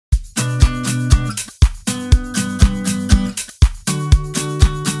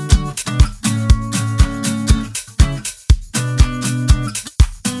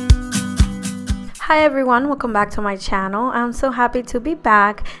Hi everyone, welcome back to my channel. I'm so happy to be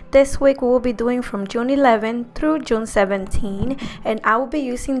back. This week we will be doing from June 11 through June 17, and I will be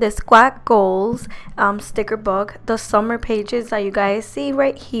using the Squat Goals sticker book, the summer pages that you guys see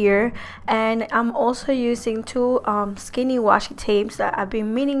right here, and I'm also using two skinny washi tapes that I've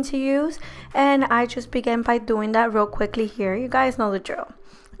been meaning to use, and I just began by doing that real quickly here. You guys know the drill.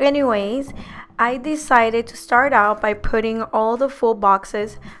 Anyways, I decided to start out by putting all the full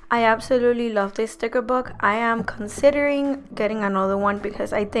boxes. I absolutely love this sticker book. I am considering getting another one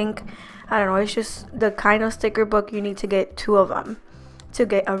because I think, I don't know, it's just the kind of sticker book you need to get two of them to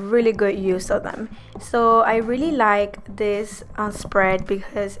get a really good use of them. So I really like this spread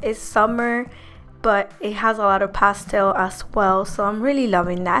because it's summer, but it has a lot of pastel as well. So I'm really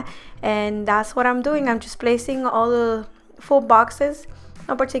loving that. And that's what I'm doing. I'm just placing all the full boxes,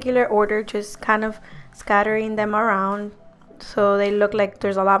 no particular order, just kind of scattering them around so they look like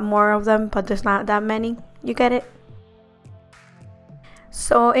there's a lot more of them, but there's not that many. You get it?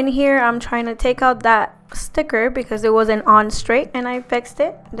 So in here I'm trying to take out that sticker because it wasn't on straight, and I fixed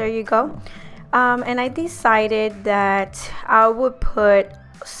it. There you go. And I decided that I would put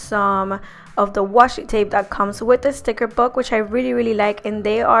some of the washi tape that comes with the sticker book, which I really like, and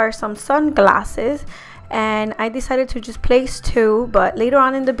they are some sunglasses. And I decided to just place two, but later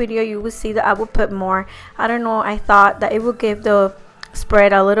on in the video you will see that I will put more. I don't know, I thought that it would give the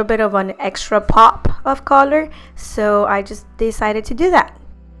spread a little bit of an extra pop of color, so I just decided to do that.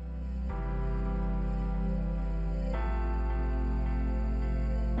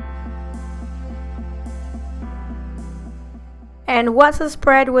 And what's a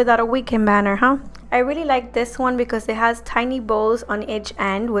spread without a weekend banner, huh? I really like this one because it has tiny bows on each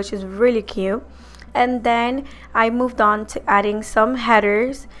end, which is really cute. And then I moved on to adding some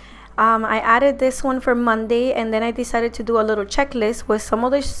headers. I added this one for Monday, and then I decided to do a little checklist with some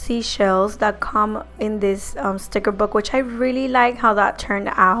of the seashells that come in this sticker book, which I really like how that turned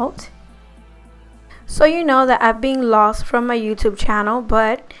out. So you know that I've been lost from my YouTube channel,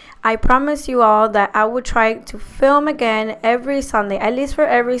 but I promise you all that I will try to film again every Sunday. At least for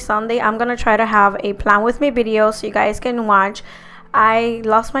every Sunday, I'm gonna try to have a plan with me video so you guys can watch. I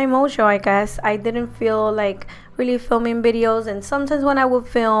lost my mojo, I guess. I didn't feel like really filming videos, and sometimes when I would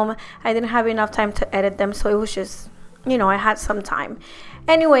film I didn't have enough time to edit them, so it was just, you know, I had some time.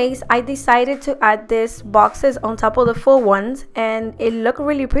 Anyways, I decided to add these boxes on top of the full ones, and it looked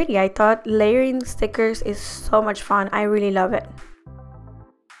really pretty. I thought layering stickers is so much fun. I really love it.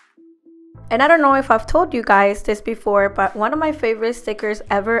 And I don't know if I've told you guys this before, but one of my favorite stickers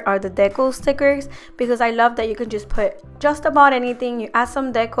ever are the deco stickers, because I love that you can just put just about anything, you add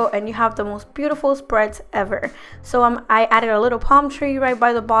some deco, and you have the most beautiful spreads ever. So I added a little palm tree right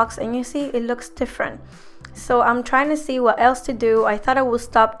by the box, and you see it looks different. So I'm trying to see what else to do. I thought I would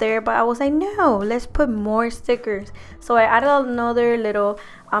stop there, but I was like, no, let's put more stickers. So I added another little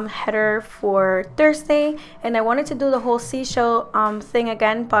header for Thursday, and I wanted to do the whole seashell thing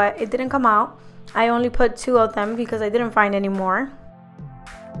again, but it didn't come out. I only put two of them because I didn't find any more.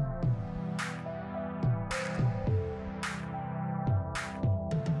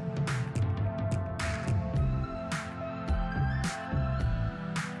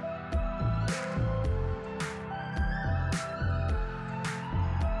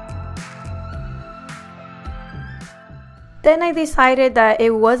 Then I decided that it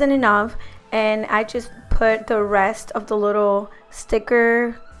wasn't enough, and I just put the rest of the little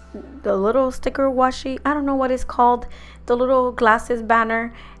sticker washi, I don't know what it's called, the little glasses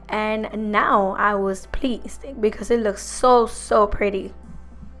banner, and now I was pleased because it looks so pretty.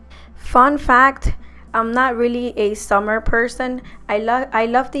 Fun fact, I'm not really a summer person. I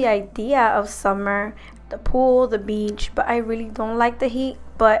love the idea of summer, the pool, the beach, but I really don't like the heat.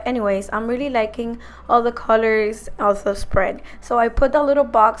 But anyways, I'm really liking all the colors of the spread. So I put the little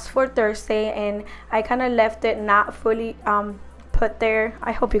box for Thursday, and I kind of left it not fully put there.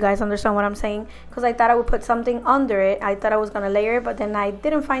 I hope you guys understand what I'm saying, because I thought I would put something under it. I thought I was gonna layer it, but then I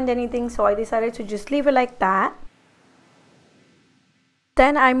didn't find anything, so I decided to just leave it like that.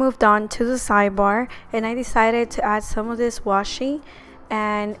 Then I moved on to the sidebar, and I decided to add some of this washi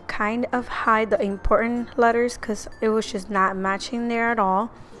and kind of hide the important letters because it was just not matching there at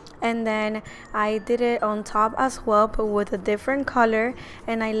all. And then I did it on top as well, but with a different color,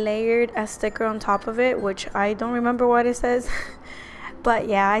 and I layered a sticker on top of it, which I don't remember what it says. But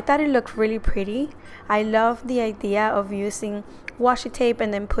yeah, I thought it looked really pretty. I love the idea of using washi tape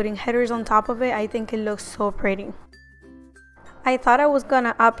and then putting headers on top of it. I think it looks so pretty. I thought I was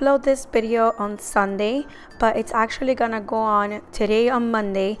gonna upload this video on Sunday, but it's actually gonna go on today on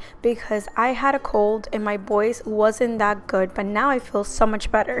Monday because I had a cold and my voice wasn't that good, but now I feel so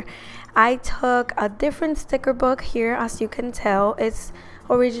much better. I took a different sticker book here, as you can tell. It's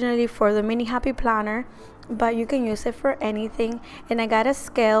originally for the mini happy planner, but you can use it for anything. And I got a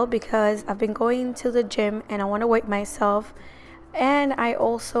scale because I've been going to the gym and I want to weigh myself. And I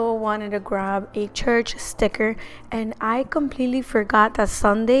also wanted to grab a church sticker, and I completely forgot that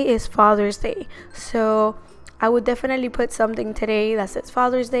Sunday is Father's Day, so I would definitely put something today that says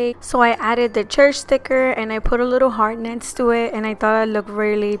Father's Day. So I added the church sticker and I put a little heart next to it, and I thought it looked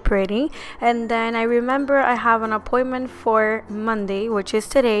really pretty. And then I remember I have an appointment for Monday, which is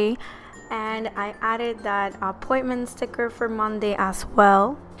today, and I added that appointment sticker for Monday as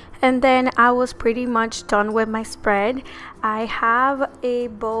well. And then I was pretty much done with my spread. I have a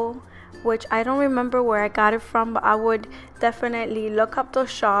bow, which I don't remember where I got it from, but I would definitely look up the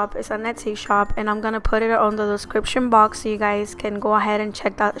shop. It's an Etsy shop, and I'm gonna put it on the description box so you guys can go ahead and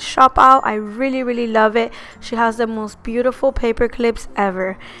check that shop out. I really love it. She has the most beautiful paper clips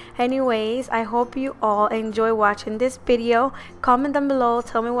ever. Anyways, I hope you all enjoy watching this video. Comment down below,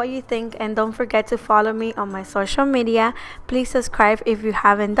 tell me what you think, and don't forget to follow me on my social media. Please subscribe if you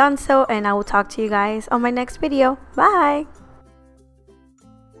haven't done so, and I will talk to you guys on my next video. Bye.